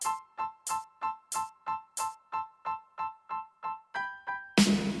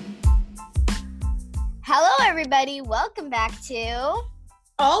everybody, welcome back to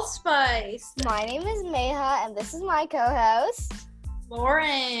Allspice. My name is Meha and this is my co-host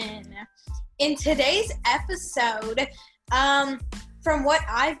Lauren. In today's episode, from what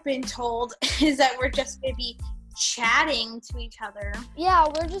I've been told, is that we're just going to be chatting to each other. Yeah,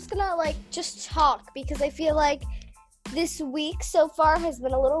 we're just gonna just talk because I feel like this week so far has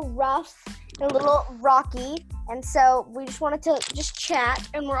been a little rough and a little rocky, and so we just wanted to just chat.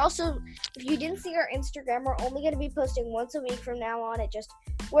 And we're also, if you didn't see our Instagram, we're only going to be posting once a week from now on. It just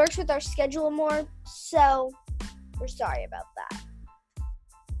works with our schedule more, so we're sorry about that.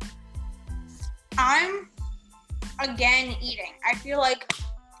 I'm, again, eating. I feel like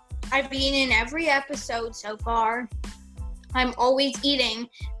I've eaten in every episode so far. I'm always eating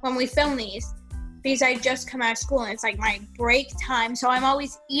when we film these because I just come out of school and it's like my break time, so I'm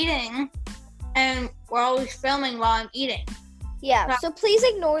always eating and we're always filming while I'm eating. Yeah, so please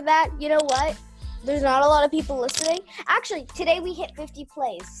ignore that. You know what? There's not a lot of people listening. Actually, today we hit 50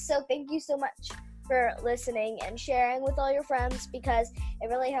 plays, so thank you so much for listening and sharing with all your friends because it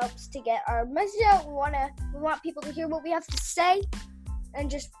really helps to get our message out. We want people to hear what we have to say,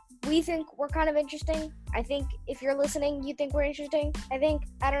 and we think we're kind of interesting. I think if you're listening, you think we're interesting. I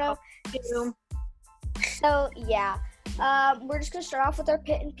don't know. So yeah, we're just gonna start off with our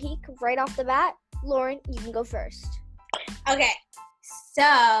pit and peak right off the bat. Lauren, you can go first. Okay,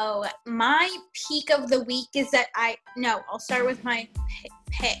 so my peak of the week is that I'll start with my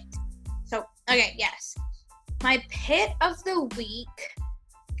pit. So, okay, yes. My pit of the week,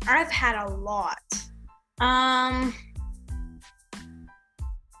 I've had a lot.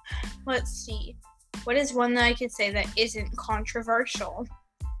 Let's see. What is one that I could say that isn't controversial?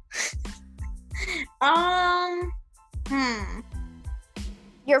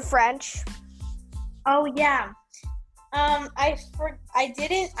 You're French. Oh, yeah. I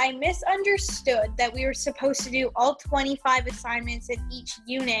misunderstood that we were supposed to do all 25 assignments in each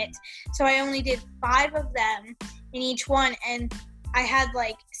unit, so I only did 5 of them in each one, and I had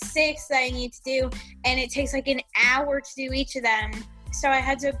 6 that I need to do, and it takes an hour to do each of them, so I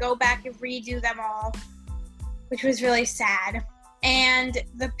had to go back and redo them all, which was really sad. And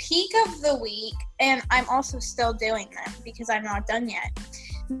the peak of the week, and I'm also still doing them because I'm not done yet.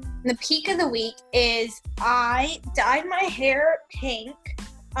 The peak of the week is I dyed my hair pink.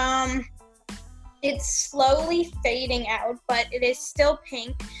 It's slowly fading out, but it is still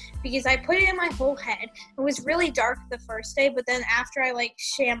pink because I put it in my whole head. It was really dark the first day, but then after I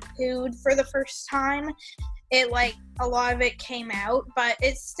shampooed for the first time, it a lot of it came out, but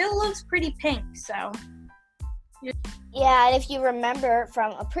it still looks pretty pink, so. Yeah, and if you remember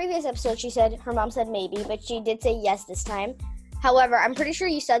from a previous episode, her mom said maybe, but she did say yes this time. However, I'm pretty sure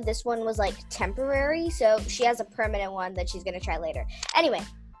you said this one was temporary, so she has a permanent one that she's going to try later. Anyway,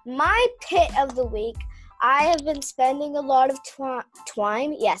 my pit of the week, I have been spending a lot of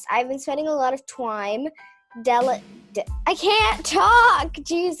time. Yes, I've been spending a lot of time. I can't talk!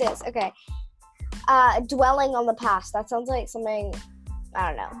 Jesus. Okay. Dwelling on the past. That sounds like something, I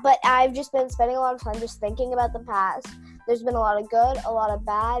don't know. But I've just been spending a lot of time just thinking about the past. There's been a lot of good, a lot of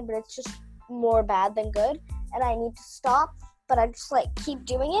bad, but it's just more bad than good. And I need to stop. But I just keep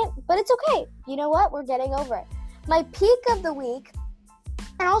doing it, but it's okay. You know what? We're getting over it. My peak of the week,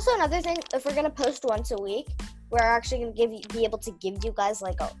 and also another thing, if we're gonna post once a week, we're actually gonna be able to give you guys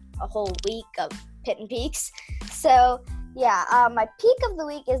a whole week of pit and peaks. So yeah, my peak of the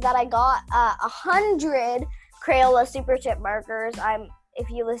week is that I got 100 Crayola super tip markers. If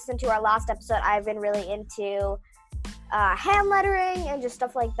you listen to our last episode, I've been really into hand lettering and just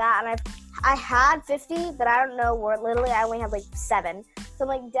stuff like that, and I had 50, but I don't know where. Literally, I only had 7. So I'm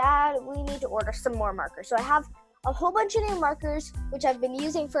like, Dad, we need to order some more markers. So I have a whole bunch of new markers, which I've been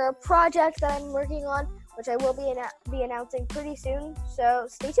using for a project that I'm working on, which I will be announcing pretty soon. So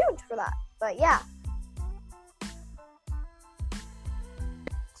stay tuned for that. But yeah.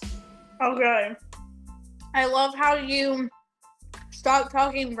 Okay. I love how you stop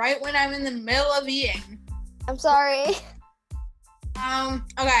talking right when I'm in the middle of eating. I'm sorry.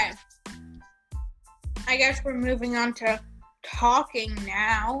 Okay. I guess we're moving on to talking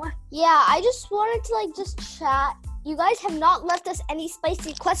now. Yeah, I just wanted to just chat. You guys have not left us any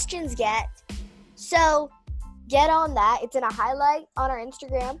spicy questions yet. So get on that. It's in a highlight on our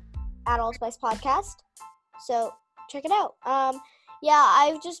Instagram at allspice podcast. So check it out. Yeah,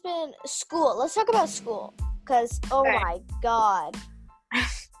 I've just been school. Let's talk about school. Because, oh okay. My God.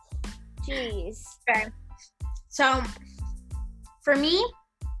 Jeez. Okay. So, for me,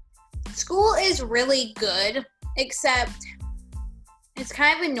 school is really good, except it's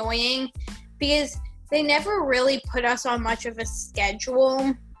kind of annoying because they never really put us on much of a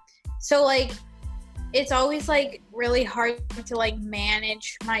schedule. So, it's always like really hard to like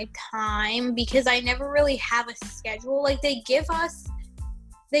manage my time because I never really have a schedule. Like they give us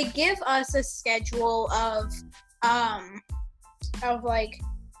a schedule of like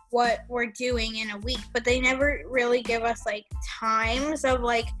what we're doing in a week, but they never really give us like times of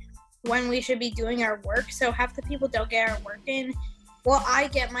like when we should be doing our work. So half the people don't get our work in. Well, I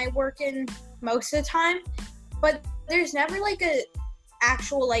get my work in most of the time, but there's never like a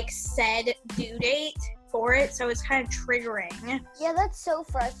actual like said due date for it, so it's kind of triggering. Yeah, that's so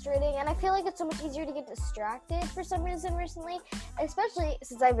frustrating, and I feel like it's so much easier to get distracted for some reason recently, especially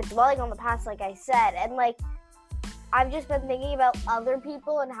since I've been dwelling on the past, like I said, and like I've just been thinking about other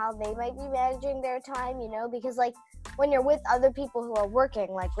people and how they might be managing their time, you know, because like when you're with other people who are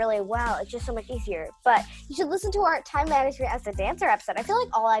working like really well, it's just so much easier. But you should listen to our time management as a dancer episode. I feel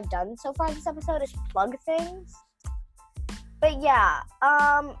like all I've done so far in this episode is plug things. But yeah,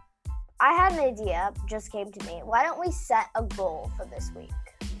 I had an idea, just came to me. Why don't we set a goal for this week?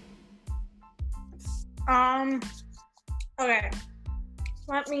 Okay.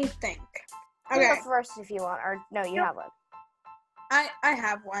 Let me think. Okay. Okay. Go first if you want, or no, you have one. I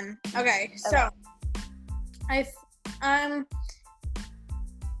have one. Okay, so I've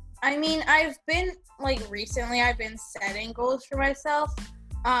been like recently I've been setting goals for myself.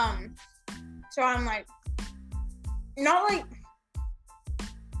 So I'm like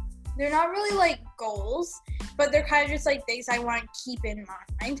they're not really like goals, but they're kind of just like things I want to keep in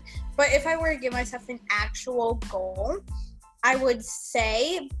mind. But if I were to give myself an actual goal, I would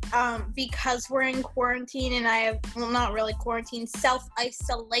say, because we're in quarantine and I have, well, not really quarantine,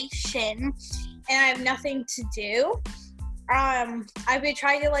 self-isolation, and I have nothing to do, I've been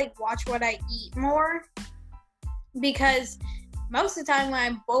trying to like watch what I eat more, because most of the time when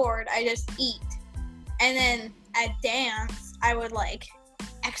I'm bored, I just eat. And then at dance, I would like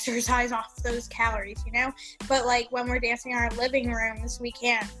exercise off those calories, you know? But like when we're dancing in our living rooms, we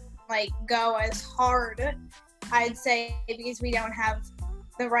can't like go as hard, I'd say, because we don't have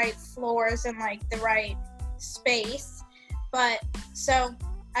the right floors and like the right space. But so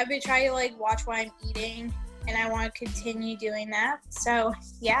I've been trying to like watch what I'm eating, and I want to continue doing that. So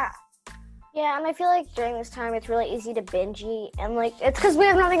yeah. Yeah, and I feel like during this time it's really easy to binge eat, and like it's because we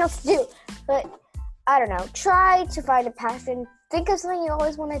have nothing else to do. But I don't know, try to find a passion. Think of something you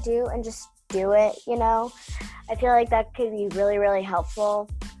always want to do and just do it, you know? I feel like that could be really, really helpful.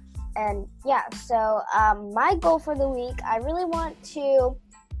 And yeah, so my goal for the week, I really want to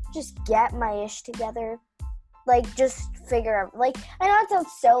just get my ish together. Like, just figure out, like, I know it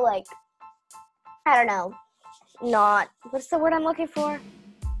sounds so, like, I don't know, not, what's the word I'm looking for?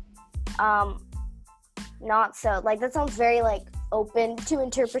 Not so, like, that sounds very, like, open to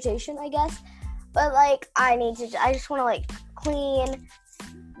interpretation, I guess. But, like, I just want to, like, clean,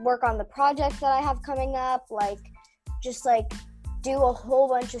 work on the project that I have coming up, like, just, like, do a whole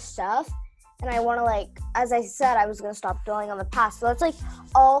bunch of stuff. And I want to, like, as I said, I was going to stop dwelling on the past. So that's, like,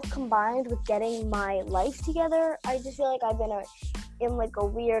 all combined with getting my life together. I just feel like I've been in, like, a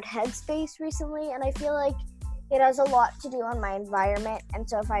weird headspace recently. And I feel like it has a lot to do on my environment. And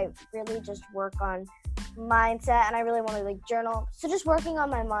so if I really just work on mindset, and I really want to, like, journal. So just working on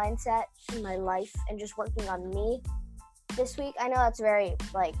my mindset and my life and just working on me this week. I know that's very,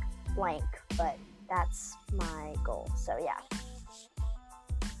 like, blank, but that's my goal. So, yeah.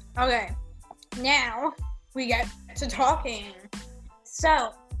 Okay. Now we get to talking.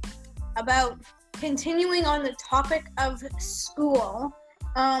 So, about continuing on the topic of school,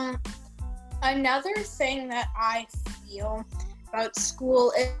 another thing that I feel about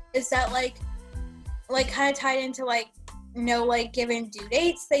school is that, like kind of tied into, like, no, like, given due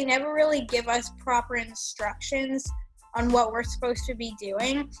dates, they never really give us proper instructions on what we're supposed to be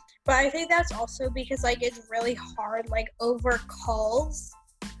doing. But I think that's also because, like, it's really hard, like, over calls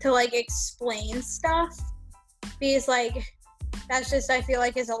to, like, explain stuff, because, like, that's just, I feel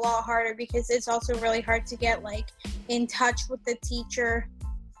like, is a lot harder, because it's also really hard to get, like, in touch with the teacher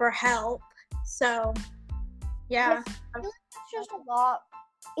for help. So yeah, I feel like it's just a lot.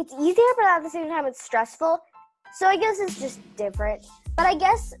 It's easier, but at the same time it's stressful, so I guess it's just different. But I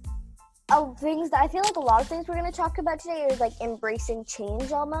guess things that I feel like a lot of things we're going to talk about today are, like, embracing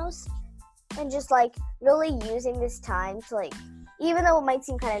change almost, and just, like, really using this time to, like, even though it might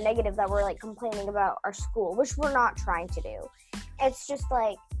seem kind of negative that we're, like, complaining about our school, which we're not trying to do, it's just,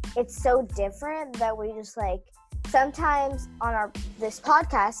 like, it's so different that we just, like, sometimes on this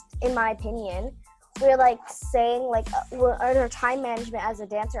podcast, in my opinion, we're, like, saying, like, our time management as a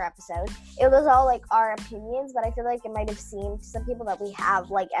dancer episode, it was all, like, our opinions, but I feel like it might have seemed to some people that we have,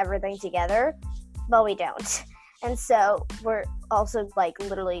 like, everything together, but we don't. And so we're also like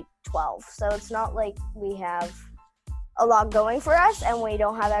literally 12. So it's not like we have a lot going for us and we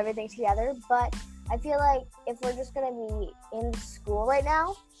don't have everything together. But I feel like if we're just going to be in school right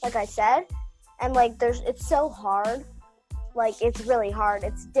now, like I said, and like it's so hard. Like it's really hard.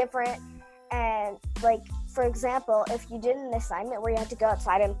 It's different. And like, for example, if you did an assignment where you had to go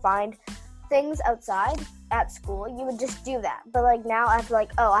outside and find things outside at school, you would just do that. But like now I feel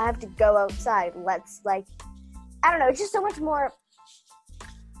like, oh, I have to go outside. Let's like, I don't know. It's just so much more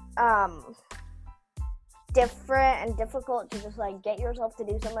different and difficult to just like get yourself to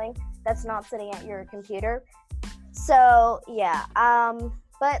do something that's not sitting at your computer. So yeah.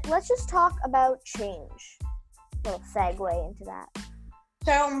 But let's just talk about change. A little segue into that.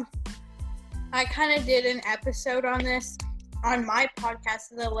 So I kind of did an episode on this on my podcast,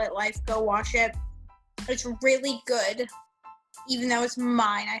 The Lit Life. Go watch it. It's really good, even though it's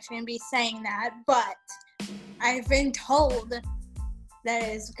mine. I shouldn't be saying that, but I've been told that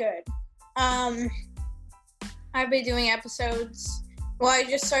it is good. I've been doing episodes. Well, I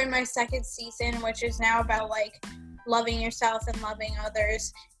just started my second season, which is now about like loving yourself and loving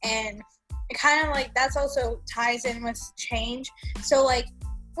others, and it kind of like that's also ties in with change. So like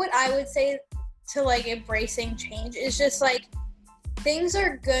what I would say to like embracing change is just like things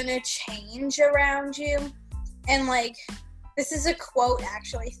are gonna change around you, and like this is a quote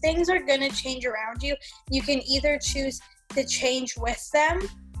actually, things are gonna change around you. You can either choose to change with them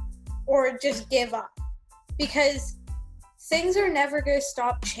or just give up, because things are never gonna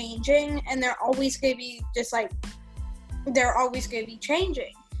stop changing, and they're always gonna be just like they're always gonna be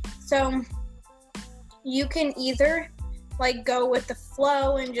changing. So you can either like go with the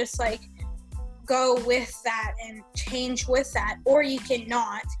flow and just like go with that and change with that, or you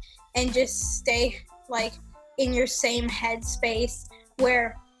cannot and just stay like in your same headspace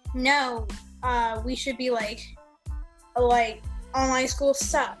where no, we should be like online school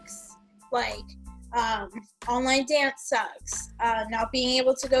sucks, like online dance sucks, not being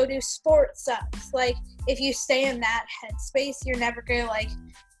able to go do sports sucks. Like if you stay in that headspace, you're never gonna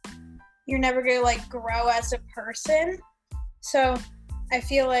grow as a person. So I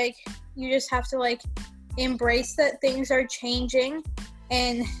feel like you just have to like embrace that things are changing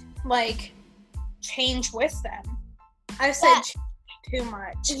and like change with them. I've said too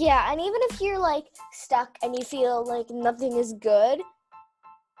much. Yeah, and even if you're like stuck and you feel like nothing is good,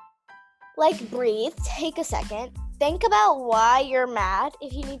 like breathe, take a second, think about why you're mad.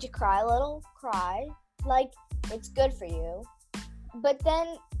 If you need to cry a little, cry. Like it's good for you. But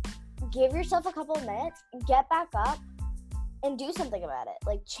then give yourself a couple of minutes, get back up, and do something about it.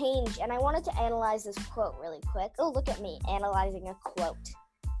 Like change. And I wanted to analyze this quote really quick. Oh, look at me analyzing a quote.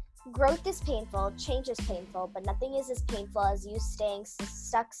 Growth is painful, change is painful, but nothing is as painful as you staying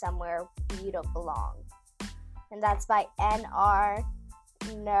stuck somewhere you don't belong. And that's by N.R.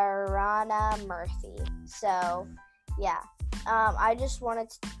 Narana Murthy. So, yeah. I just wanted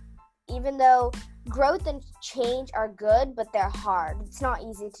to, even though growth and change are good, but they're hard. It's not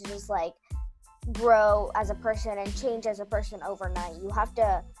easy to just like grow as a person and change as a person overnight. You have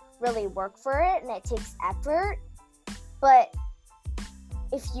to really work for it, and it takes effort. But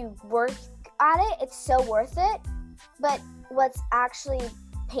if you work at it, it's so worth it. But what's actually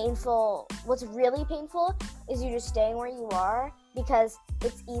painful, what's really painful, is you just staying where you are, because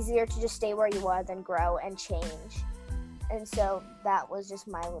it's easier to just stay where you are than grow and change. And so that was just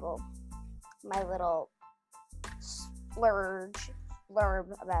my little blurb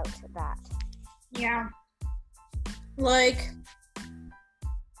about that. Yeah. Like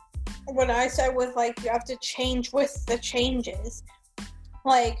what I said with like you have to change with the changes.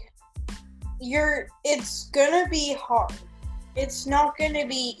 Like it's gonna be hard. It's not gonna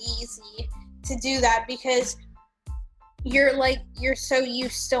be easy to do that, because you're so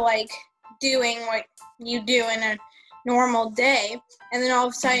used to like doing what you do in a normal day, and then all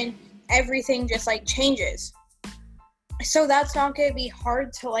of a sudden everything just like changes. So that's not going to be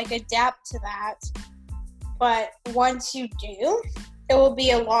hard to like adapt to that. But once you do, it will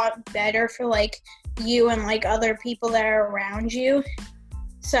be a lot better for like you and like other people that are around you.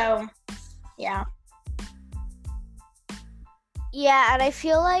 So, yeah. Yeah, and I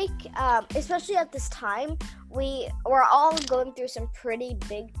feel like, especially at this time, we're all going through some pretty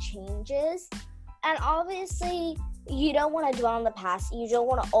big changes. And obviously, you don't want to dwell on the past. You don't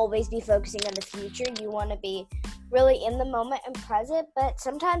want to always be focusing on the future. You want to be really in the moment and present. But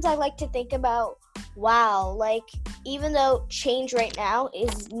sometimes I like to think about, wow, like, even though change right now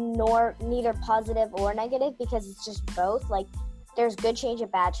is neither positive or negative, because it's just both. Like, there's good change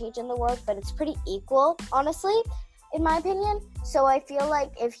and bad change in the world, but it's pretty equal, honestly, in my opinion. So I feel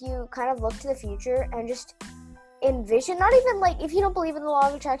like if you kind of look to the future and just envision, not even like if you don't believe in the law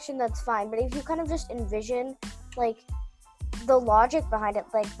of attraction, that's fine, but if you kind of just envision like the logic behind it,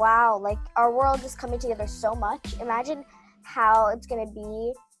 like wow, like our world is coming together so much. Imagine how it's going to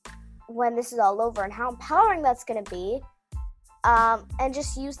be when this is all over and how empowering that's going to be. And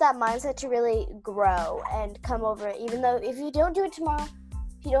just use that mindset to really grow and come over it. Even though if you don't do it tomorrow,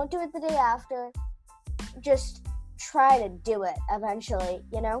 if you don't do it the day after, just try to do it eventually,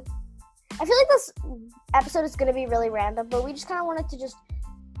 you know? I feel like this episode is going to be really random, but we just kind of wanted to just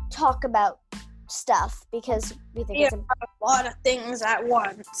talk about stuff because we think it's a lot of things at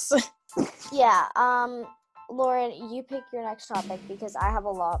once. Yeah, Lauren, you pick your next topic because I have a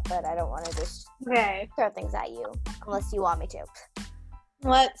lot, but I don't want to just throw things at you unless you want me to.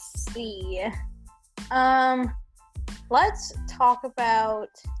 Let's see. Let's talk about.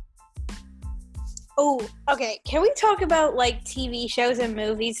 Oh, okay. Can we talk about like TV shows and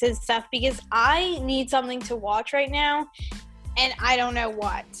movies and stuff? Because I need something to watch right now, and I don't know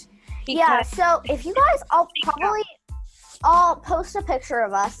what. Yeah. So if you guys, I'll post a picture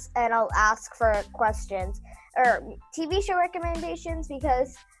of us and I'll ask for questions or TV show recommendations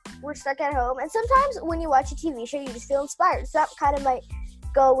because we're stuck at home. And sometimes when you watch a TV show, you just feel inspired. So that kind of might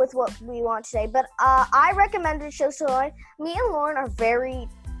go with what we want today. But I recommended shows to Lauren. Me and Lauren are very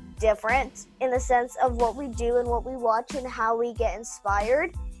different in the sense of what we do and what we watch and how we get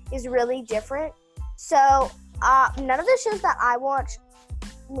inspired is really different. So none of the shows that I watch,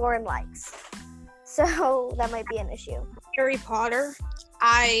 Lauren likes. So that might be an issue. Harry Potter.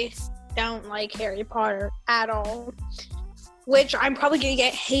 I don't like Harry Potter at all, which I'm probably gonna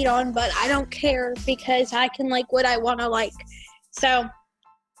get hate on, but I don't care because I can like what I want to like. So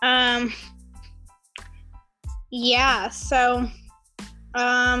yeah, so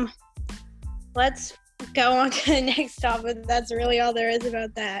let's go on to the next topic. That's really all there is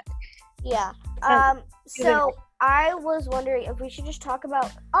about that. Yeah. So I was wondering if we should just talk about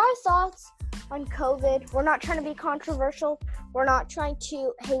our thoughts on COVID. We're not trying to be controversial. We're not trying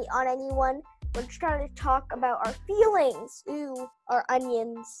to hate on anyone. We're just trying to talk about our feelings. Ooh, our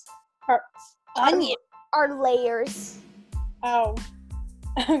onions. Our layers. Oh.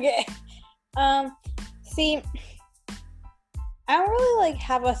 Okay. See, I don't really like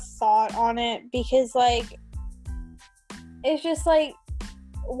have a thought on it because like it's just like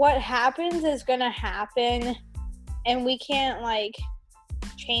what happens is gonna happen and we can't like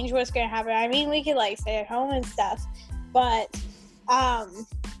change what's gonna happen. I mean, we could like stay at home and stuff, but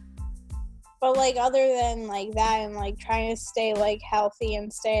like other than like that and like trying to stay like healthy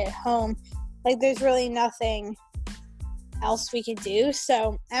and stay at home, like there's really nothing else we could do.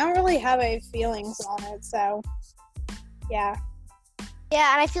 So I don't really have any feelings on it. So yeah.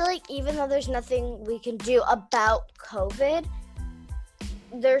 Yeah, and I feel like even though there's nothing we can do about COVID,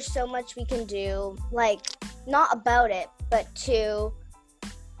 there's so much we can do, like, not about it, but to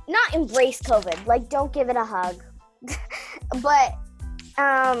not embrace COVID. Like, don't give it a hug. But,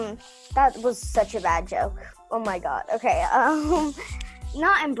 that was such a bad joke. Oh my god. Okay,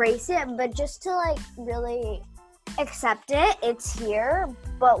 not embrace it, but just to, like, really accept it. It's here,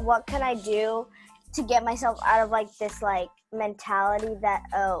 but what can I do to get myself out of, like, this, like, mentality that,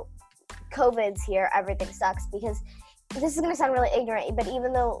 oh, COVID's here, everything sucks, because this is going to sound really ignorant, but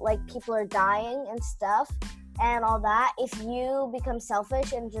even though, like, people are dying and stuff and all that, if you become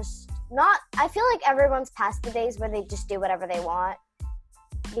selfish and just not, I feel like everyone's past the days where they just do whatever they want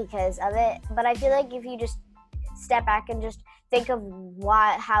because of it, but I feel like if you just step back and just think of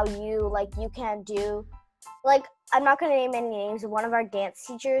how you, like, you can do, like, I'm not going to name any names. One of our dance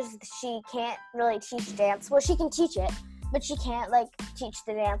teachers, she can't really teach dance. Well, she can teach it, but she can't, like, teach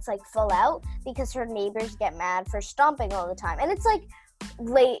the dance, like, full out because her neighbors get mad for stomping all the time. And it's, like,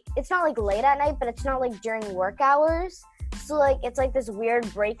 late. It's not, like, late at night, but it's not, like, during work hours. So, like, it's, like, this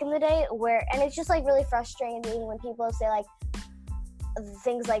weird break in the day where, and it's just, like, really frustrating when people say, like,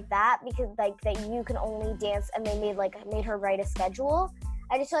 things like that because, like, that you can only dance and they made her write a schedule.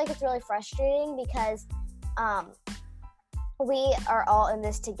 I just feel like it's really frustrating because we are all in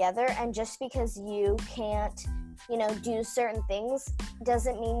this together, and just because you can't, you know, do certain things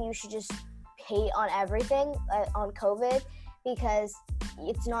doesn't mean you should just hate on everything on COVID because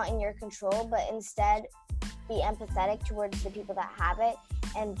it's not in your control, but instead be empathetic towards the people that have it,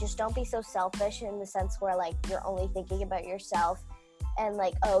 and just don't be so selfish in the sense where, like, you're only thinking about yourself and,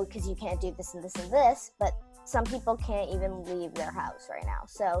 like, oh, because you can't do this and this and this, but some people can't even leave their house right now,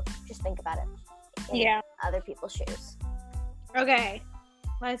 so just think about it in other people's shoes. Okay,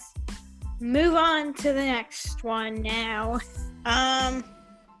 let's move on to the next one now. I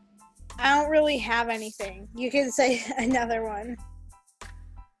don't really have anything. You can say another one.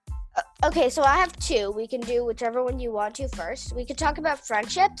 Okay, so I have two. We can do whichever one you want to first. We could talk about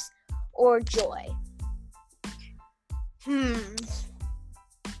friendships or joy.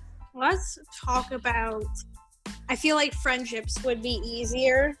 Let's talk about, I feel like friendships would be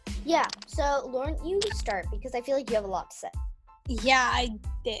easier. Yeah, so Lauren, you start because I feel like you have a lot to say. Yeah, I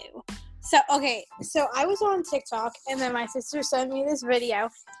do. So I was on TikTok and then my sister sent me this video.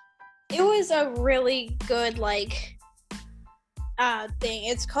 It was a really good, like, thing.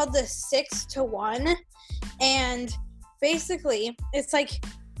 It's called the 6-to-1, and basically it's like,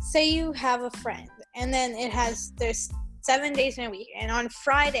 say you have a friend and then there's 7 days in a week, and on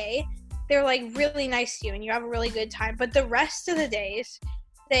Friday they're like really nice to you and you have a really good time, but the rest of the days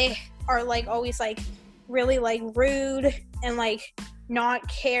they are like always like really like rude and like not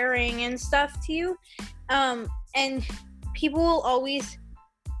caring and stuff to you, and people will always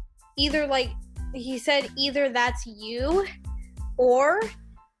either, like he said, either that's you or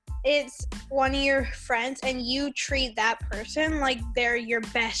it's one of your friends and you treat that person like they're your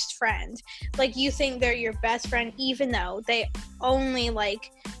best friend. Like you think they're your best friend even though they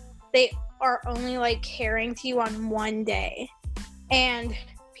are only like caring to you on one day. And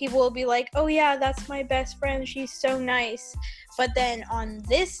people will be like, oh yeah, that's my best friend, she's so nice. But then on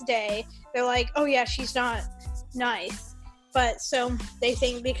this day, they're like, oh yeah, she's not nice. But so they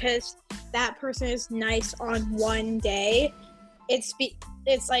think because that person is nice on one day, it's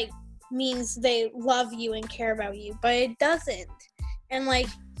like means they love you and care about you, but it doesn't. And like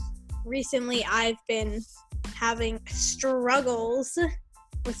recently I've been having struggles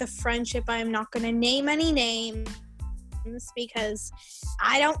with a friendship. I'm not going to name any names because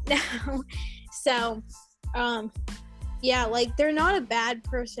I don't know. So yeah, like they're not a bad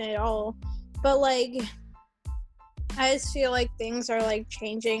person at all, but like I just feel like things are like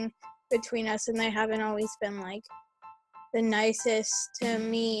changing between us and they haven't always been like the nicest to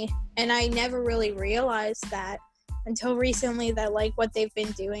me, and I never really realized that until recently, that like what they've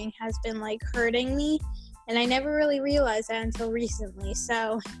been doing has been like hurting me, and I never really realized that until recently.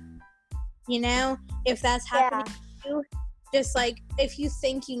 So, you know, if that's happening to you, just like if you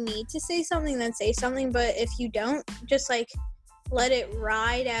think you need to say something, then say something, but if you don't, just like let it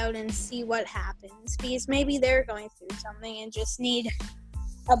ride out and see what happens, because maybe they're going through something and just need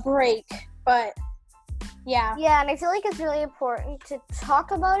a break. But yeah, and I feel like it's really important to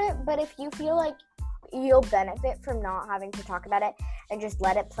talk about it, but if you feel like you'll benefit from not having to talk about it and just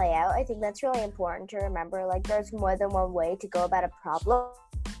let it play out, I think that's really important to remember. Like there's more than one way to go about a problem.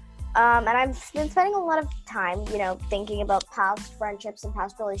 And I've been spending a lot of time, you know, thinking about past friendships and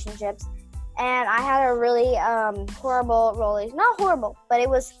past relationships, and I had a really horrible relation, not horrible, but it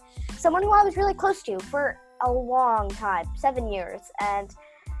was someone who I was really close to for a long time, 7 years, and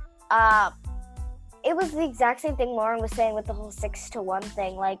it was the exact same thing Lauren was saying with the whole 6-to-1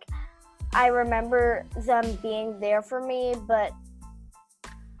 thing. Like, I remember them being there for me, but,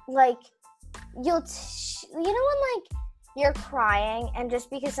 like, you know when, like, you're crying, and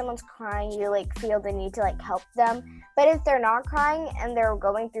just because someone's crying, you, like, feel the need to, like, help them. But if they're not crying and they're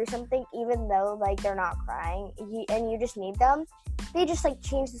going through something, even though, like, they're not crying, and you just need them, they just, like,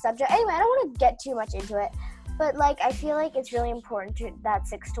 change the subject. Anyway, I don't want to get too much into it, but, like, I feel like it's really important to that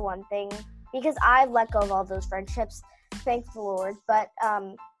 6-to-1 thing, because I've let go of all those friendships, thank the Lord. But,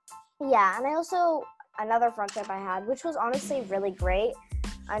 yeah, and I also, another friendship I had, which was honestly really great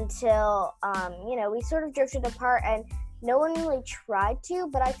until, you know, we sort of drifted apart, and no one really tried to,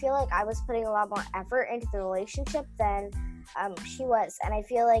 but I feel like I was putting a lot more effort into the relationship than she was. And I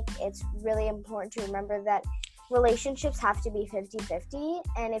feel like it's really important to remember that relationships have to be 50-50,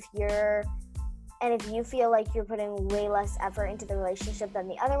 and if you feel like you're putting way less effort into the relationship than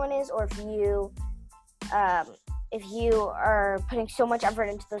the other one is, or if you are putting so much effort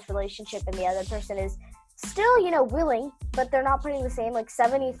into this relationship and the other person is still, you know, willing, but they're not putting the same, like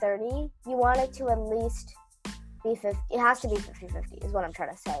 70-30, you want it to at least be 50. It has to be 50-50 is what I'm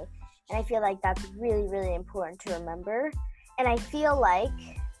trying to say. And I feel like that's really, really important to remember. And I feel like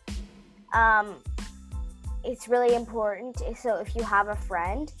it's really important, so if you have a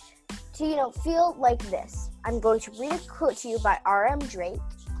friend, to, you know, feel like this. I'm going to read a quote to you by R.M. Drake,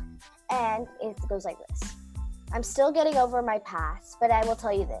 and it goes like this. I'm still getting over my past, but I will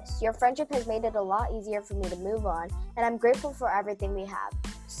tell you this. Your friendship has made it a lot easier for me to move on, and I'm grateful for everything we have.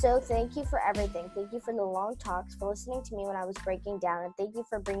 So thank you for everything. Thank you for the long talks, for listening to me when I was breaking down, and thank you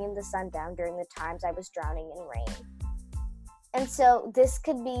for bringing the sun down during the times I was drowning in rain. And so this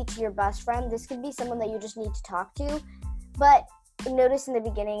could be to your best friend. This could be someone that you just need to talk to, but notice in the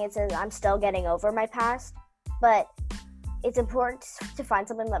beginning it says, I'm still getting over my past, but it's important to find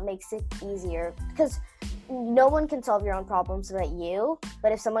something that makes it easier, because no one can solve your own problems but you.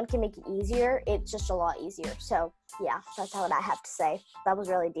 But if someone can make it easier, it's just a lot easier. So, yeah, that's what I have to say. That was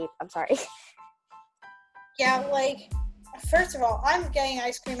really deep. I'm sorry. Yeah, like, first of all, I'm getting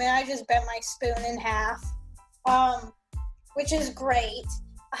ice cream and I just bent my spoon in half, which is great.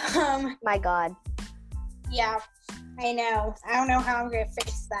 My God. Yeah, I know. I don't know how I'm going to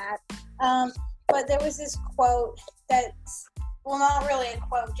fix that. But there was this quote that's, well, not really a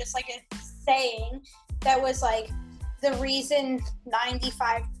quote, just like a saying that was like, the reason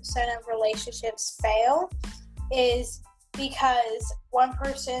 95% of relationships fail is because one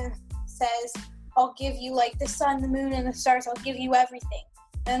person says, I'll give you like the sun, the moon, and the stars, I'll give you everything.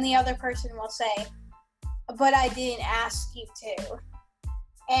 And the other person will say, but I didn't ask you to.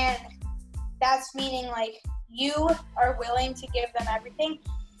 And that's meaning like you are willing to give them everything,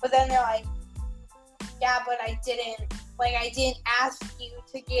 but then they're like, yeah, but I didn't ask you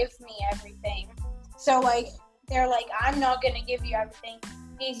to give me everything. So like, they're like, I'm not going to give you everything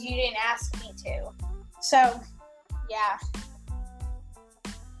because you didn't ask me to. So, yeah.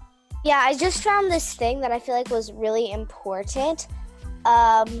 Yeah, I just found this thing that I feel like was really important.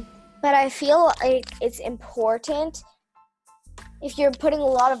 But I feel like it's important if you're putting a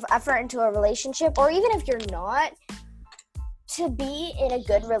lot of effort into a relationship, or even if you're not, to be in a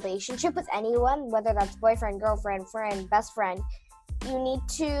good relationship with anyone, whether that's boyfriend, girlfriend, friend, best friend. You need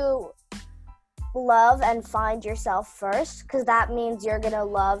to love and find yourself first, because that means you're going to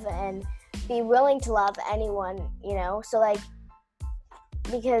love and be willing to love anyone, you know? So, like,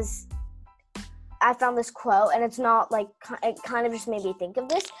 because I found this quote, and it's not, like, it kind of just made me think of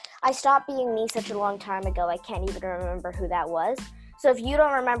this. I stopped being me such a long time ago, I can't even remember who that was. So if you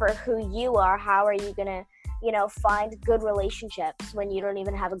don't remember who you are, how are you going to, you know, find good relationships when you don't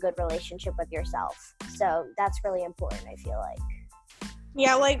even have a good relationship with yourself? So that's really important, I feel like.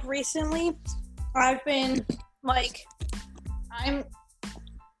 Yeah, like, recently, I've been, like, I'm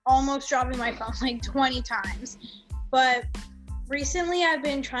almost dropping my phone, like, 20 times. But recently, I've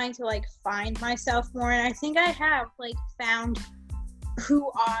been trying to, like, find myself more, and I think I have, like, found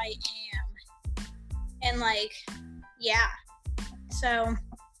who I am. And, like, yeah. So,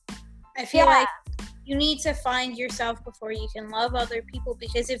 I feel like you need to find yourself before you can love other people,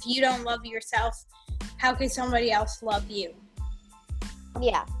 because if you don't love yourself, how can somebody else love you?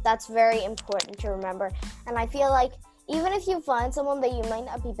 Yeah, that's very important to remember. And I feel like even if you find someone that you might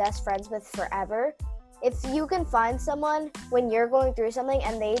not be best friends with forever, if you can find someone when you're going through something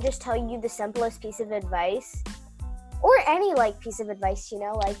and they just tell you the simplest piece of advice, or any, like, piece of advice, you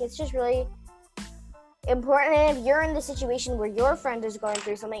know, like, it's just really important. And if you're in the situation where your friend is going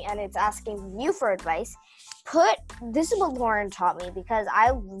through something and it's asking you for advice, this is what Lauren taught me, because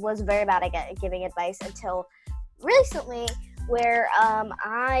I was very bad at giving advice until recently, where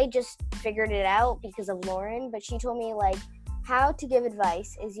I just figured it out because of Lauren. But she told me, like, how to give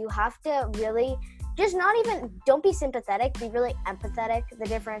advice is you have to really just don't be sympathetic, be really empathetic. The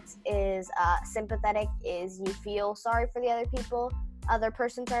difference is sympathetic is you feel sorry for the other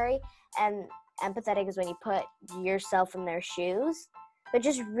person, and empathetic is when you put yourself in their shoes. But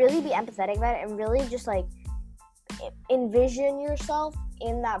just really be empathetic about it, and really just, like, envision yourself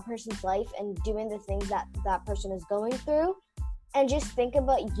in that person's life and doing the things that person is going through, and just think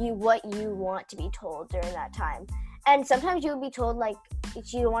about what you want to be told during that time. And sometimes you would be told, like,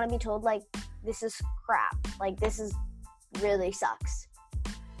 you want to be told, like, this is crap, like, this is really sucks,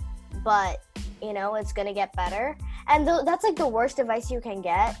 but, you know, it's gonna get better. And that's, like, the worst advice you can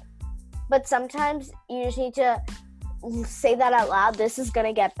get. But sometimes you just need to say that out loud, this is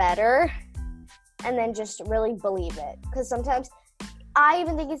gonna get better, and then just really believe it. Because sometimes, I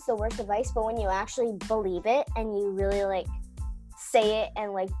even think it's the worst advice, but when you actually believe it and you really, like, say it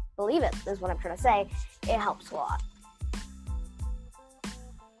and, like, believe it, is what I'm trying to say, it helps a lot.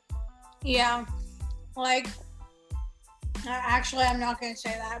 Yeah, like, actually, I'm not going to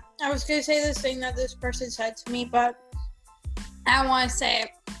say that. I was going to say this thing that this person said to me, but I want to say it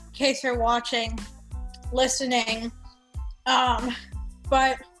in case you're watching, listening.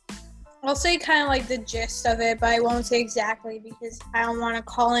 But I'll say kind of like the gist of it, but I won't say exactly because I don't want to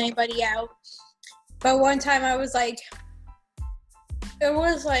call anybody out. But one time it was like,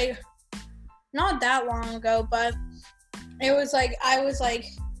 not that long ago, but it was like, I was like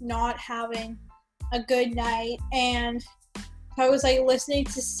not having a good night, and I was like listening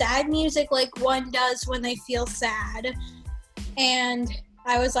to sad music like one does when they feel sad, and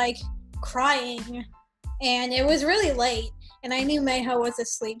I was like crying, and it was really late, and I knew Mayho was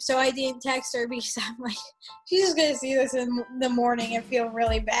asleep, so I didn't text her because I'm like, she's just gonna see this in the morning and feel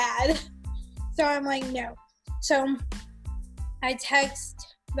really bad. So I'm like, no. So I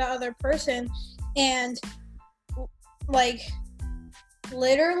text the other person, and like,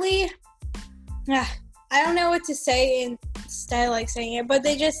 literally, I don't know what to say instead of, like, saying it, but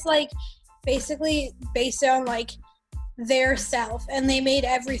they just, like, basically based it on, like, their self, and they made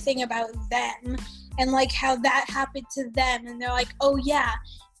everything about them, and, like, how that happened to them, and they're like, oh, yeah,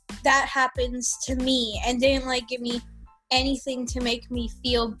 that happens to me, and didn't, like, give me anything to make me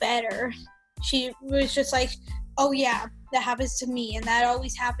feel better. She was just like, oh, yeah, that happens to me, and that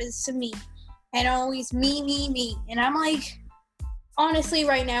always happens to me, and always me, and I'm like, honestly,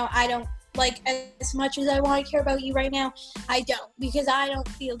 right now, I don't, like, as much as I want to care about you right now, I don't, because I don't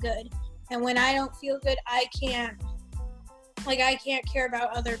feel good, and when I don't feel good, I can't care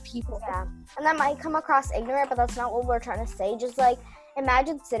about other people. Yeah, and that might come across ignorant, but that's not what we're trying to say. Just, like,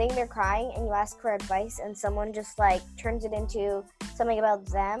 imagine sitting there crying and you ask for advice and someone just, like, turns it into something about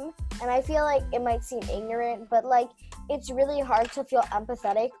them. And I feel like it might seem ignorant, but, like, it's really hard to feel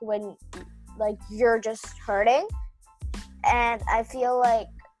empathetic when, like, you're just hurting. And I feel like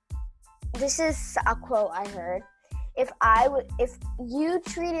this is a quote I heard. If I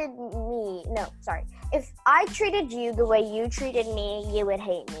treated you the way you treated me, you would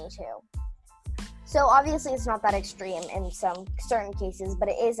hate me too. So obviously it's not that extreme in some certain cases, but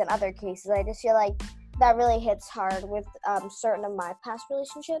it is in other cases. I just feel like that really hits hard with certain of my past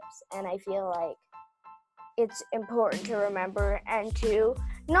relationships, and I feel like it's important to remember and to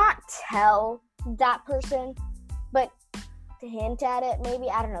not tell that person, but to hint at it maybe.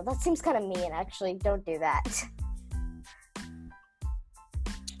 I don't know. That seems kind of mean, actually. Don't do that.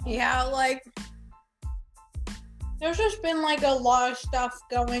 Yeah, like, there's just been, like, a lot of stuff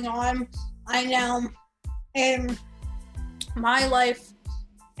going on, I know, in my life,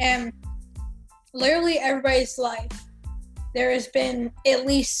 and literally everybody's life, there has been at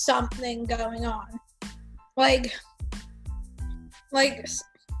least something going on. Like,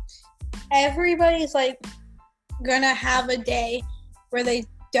 everybody's, like, gonna have a day where they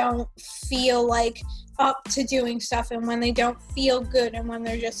don't feel, like, up to doing stuff, and when they don't feel good, and when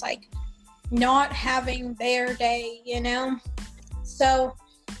they're just, like, not having their day, you know? So,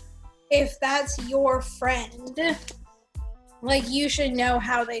 if that's your friend, like, you should know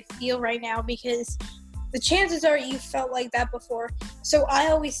how they feel right now, because the chances are you felt like that before. So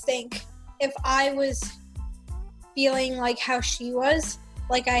I always think, if I was feeling like how she was,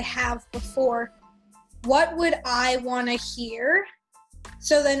 like I have before, what would I want to hear?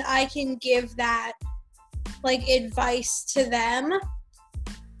 So then I can give that, like, advice to them,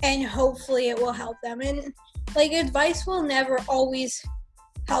 and hopefully it will help them. And, like, advice will never always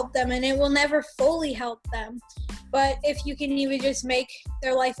help them, and it will never fully help them. But if you can even just make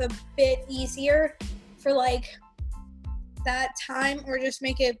their life a bit easier for, like, that time, or just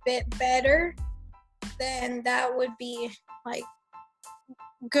make it a bit better, then that would be, like,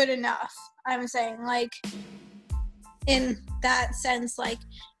 good enough. I'm saying, like, in that sense, like,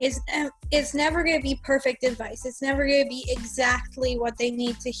 it's never going to be perfect advice. It's never going to be exactly what they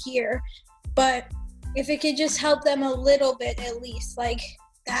need to hear. But if it could just help them a little bit at least, like,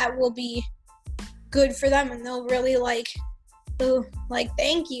 that will be good for them, and they'll really, like,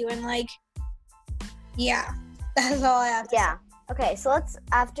 thank you, and, like, yeah, that's all I have to say. Okay, so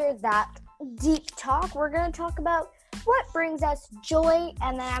after that deep talk, we're going to talk about what brings us joy,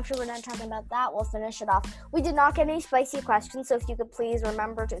 and then after we're done talking about that, we'll finish it off. We did not get any spicy questions, so if you could please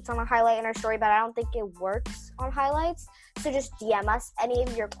remember it's on a highlight in our story, but I don't think it works on highlights, so just DM us any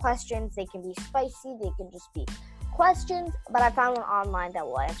of your questions. They can be spicy, they can just be questions, but I found one online that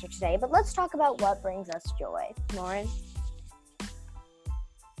we'll answer today. But let's talk about what brings us joy. Lauren?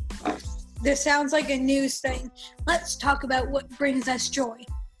 This sounds like a news thing. Let's talk about what brings us joy.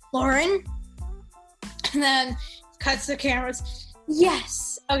 Lauren? And then cuts the cameras.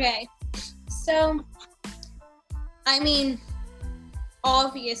 Yes. Okay. So, I mean,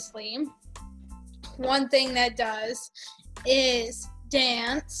 obviously, one thing that does is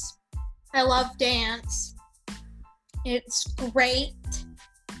dance. I love dance. It's great.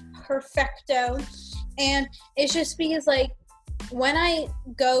 Perfecto. And it's just because, like, when I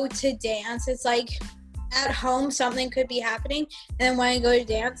go to dance, it's like at home something could be happening, and then when I go to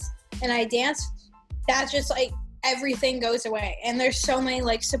dance and I dance, that's just like everything goes away. And there's so many,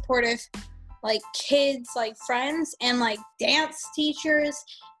 like, supportive, like, kids, like, friends, and, like, dance teachers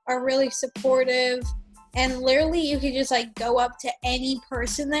are really supportive. And literally you could just, like, go up to any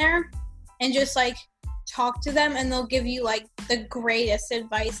person there and just, like, talk to them, and they'll give you, like, the greatest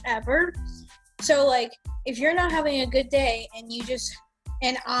advice ever. So, like, if you're not having a good day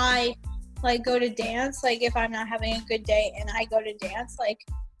and I, like, go to dance, like, if I'm not having a good day and I go to dance, like,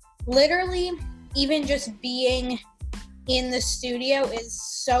 literally even just being in the studio is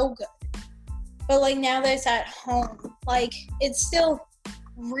so good. But, like, now that it's at home, like, it's still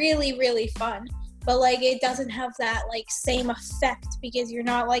really, really fun. But, like, it doesn't have that, like, same effect because you're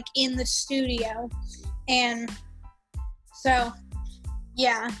not, like, in the studio. And so,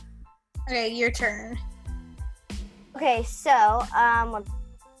 yeah. Okay, your turn. Okay, so,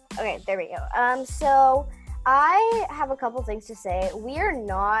 okay, there we go. So I have a couple things to say. We are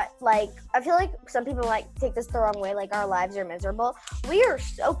not, like, I feel like some people might take this the wrong way, like our lives are miserable. We are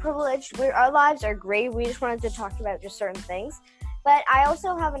so privileged. Our lives are great. We just wanted to talk about just certain things. But I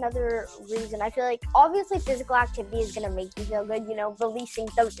also have another reason. I feel like, obviously, physical activity is going to make you feel good, releasing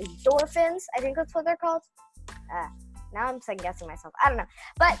those endorphins. I think that's what they're called. Now I'm second-guessing myself. I don't know.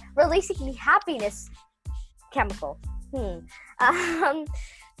 But releasing the happiness chemical.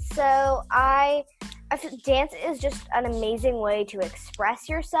 So I feel dance is just an amazing way to express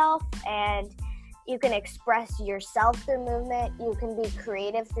yourself, and you can express yourself through movement. You can be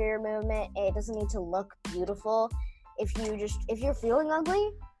creative through your movement. It doesn't need to look beautiful. If you're feeling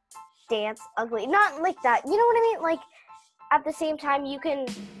ugly, dance ugly. Not like that. You know what I mean? Like, at the same time, you can,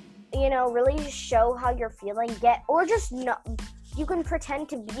 really just show how you're feeling. You can pretend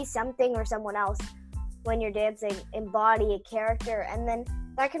to be something or someone else when you're dancing, embody a character, and then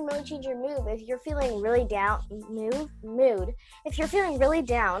that can really change your mood. If you're feeling really down, if you're feeling really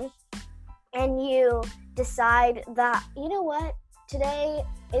down and you decide that, you know what, today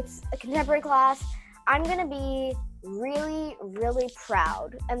it's a contemporary class, I'm going to be really, really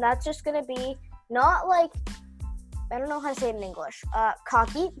proud. And that's just going to be not like, I don't know how to say it in English,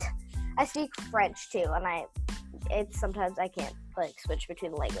 cocky. I speak French too, and sometimes I can't like switch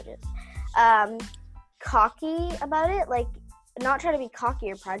between the languages. Cocky about it, like not try to be cocky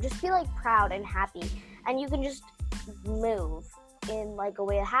or proud, just be like proud and happy, and you can just move in like a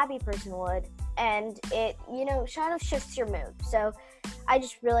way a happy person would, and it kind of shifts your mood. So I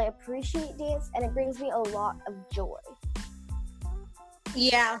just really appreciate dance, and it brings me a lot of joy.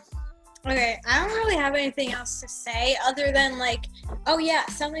 Yeah. Okay, I don't really have anything else to say other than like, oh yeah,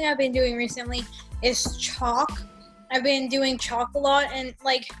 something I've been doing recently is chalk. I've been doing chalk a lot, and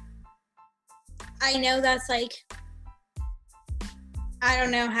like, I know that's like, I don't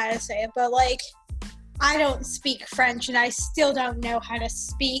know how to say it, but like, I don't speak French and I still don't know how to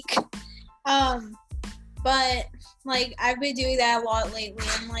speak. But like, I've been doing that a lot lately,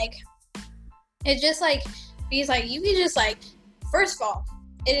 and like, it just like, because like, you can just like, first of all,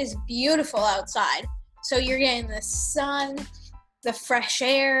 it is beautiful outside. So you're getting the sun, the fresh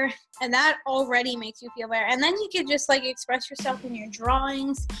air, and that already makes you feel better. And then you can just like express yourself in your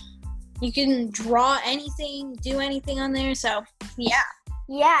drawings. You can draw anything, do anything on there. So, yeah.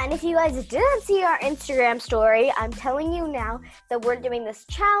 Yeah, and if you guys didn't see our Instagram story, I'm telling you now that we're doing this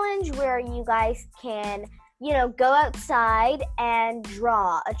challenge where you guys can, go outside and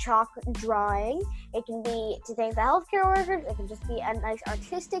draw a chalk drawing. It can be to thank the healthcare workers. It can just be a nice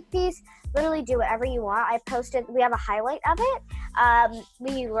artistic piece. Literally do whatever you want. We have a highlight of it.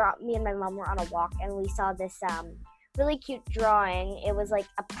 Me and my mom were on a walk, and we saw this really cute drawing. It was like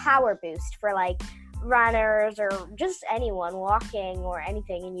a power boost for like runners or just anyone walking or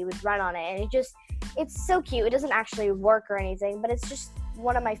anything, and you would run on it, and it's so cute. It doesn't actually work or anything, but it's just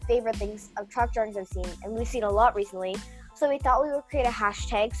one of my favorite things of chalk drawings I've seen, and we've seen a lot recently. So we thought we would create a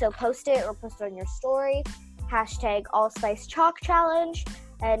hashtag, so post it on your story, hashtag allspice chalk challenge,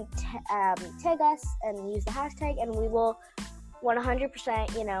 and tag us and use the hashtag, and we will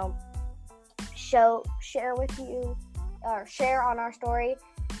 100% share with you, or share on our story.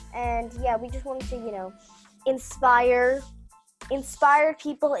 And yeah, we just wanted to, inspire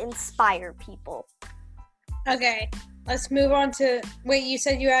people. Okay, let's move on to, wait, you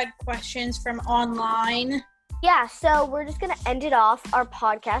said you had questions from online? Yeah, so we're just going to end it off, our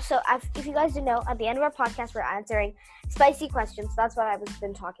podcast. So if you guys didn't know, at the end of our podcast, we're answering spicy questions. That's what I've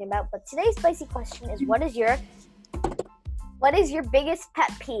been talking about. But today's spicy question is, what is your biggest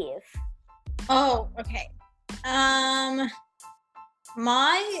pet peeve? Oh, okay.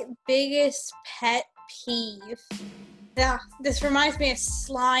 My biggest pet peeve. Yeah, this reminds me of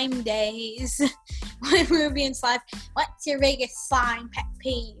slime days when we were being slime. What's your biggest slime pet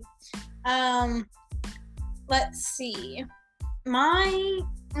peeve? Let's see.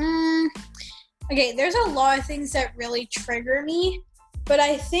 Okay, there's a lot of things that really trigger me, but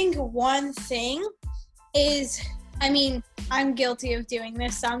I think one thing is, I'm guilty of doing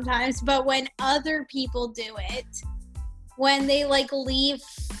this sometimes, but when other people do it, when they like leave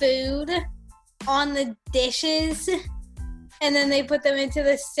food on the dishes and then they put them into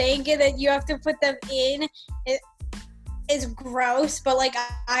the sink and then you have to put them in, it is gross. But like,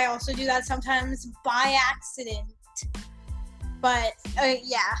 I also do that sometimes by accident. But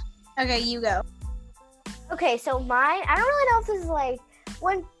yeah, okay, you go. Okay, so mine, I don't really know if this is like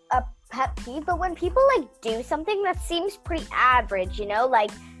when a pet peeve, but when people like do something that seems pretty average, you know,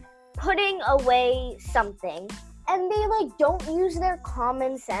 like putting away something and they like don't use their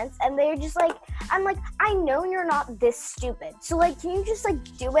common sense and they're just like, I'm like, I know you're not this stupid. So like, can you just like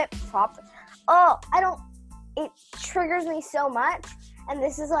do it properly? Oh, it triggers me so much. And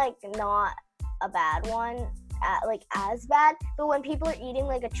this is like not a bad one, like as bad, but when people are eating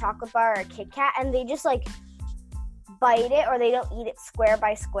like a chocolate bar or a Kit Kat and they just like bite it or they don't eat it square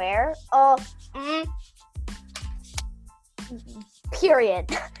by square.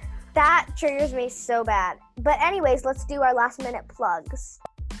 Period. That triggers me so bad. But anyways, let's do our last minute plugs.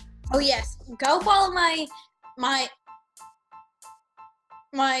 Oh yes, go follow my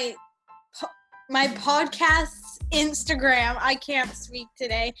podcast's Instagram. I can't speak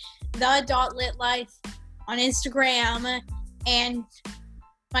today. The.litlife on Instagram, and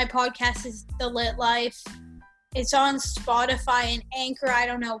my podcast is The Lit Life. It's on Spotify and Anchor. I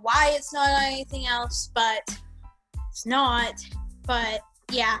don't know why it's not on anything else, but it's not. But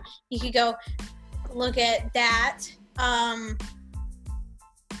yeah, you could go look at that.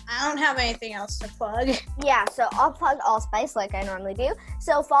 I don't have anything else to plug. Yeah, so I'll plug Allspice like I normally do.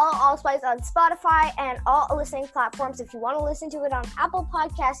 So follow Allspice on Spotify and all listening platforms. If you want to listen to it on Apple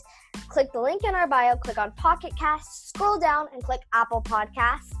Podcasts, click the link in our bio, click on Pocket Casts, scroll down and click Apple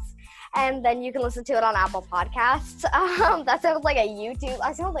Podcasts. And then you can listen to it on Apple Podcasts. That sounds like a YouTube.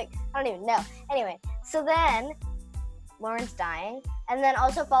 I don't even know. Anyway, so then Lauren's dying. And then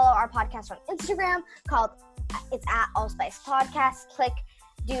also follow our podcast on Instagram it's at Allspice Podcast.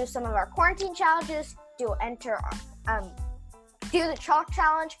 Do some of our quarantine challenges. Do the chalk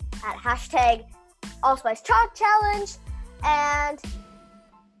challenge at hashtag Allspice Chalk Challenge. And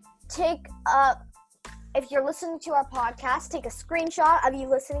if you're listening to our podcast, take a screenshot of you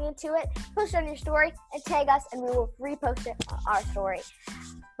listening to it, post it on your story, and tag us, and we will repost it on our story.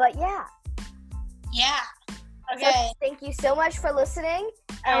 But yeah. Yeah. Okay. So thank you so much for listening.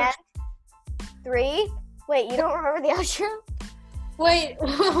 And 3. Wait, you don't remember the outro? Wait,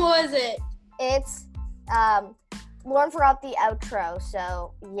 what was it? It's Lauren forgot the outro,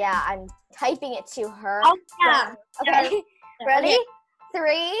 so yeah, I'm typing it to her. Oh yeah. Okay. Ready?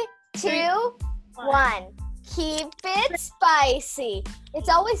 3, 2, 1. Keep it spicy. It's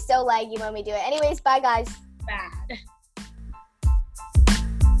always so laggy when we do it. Anyways, bye guys. Bad.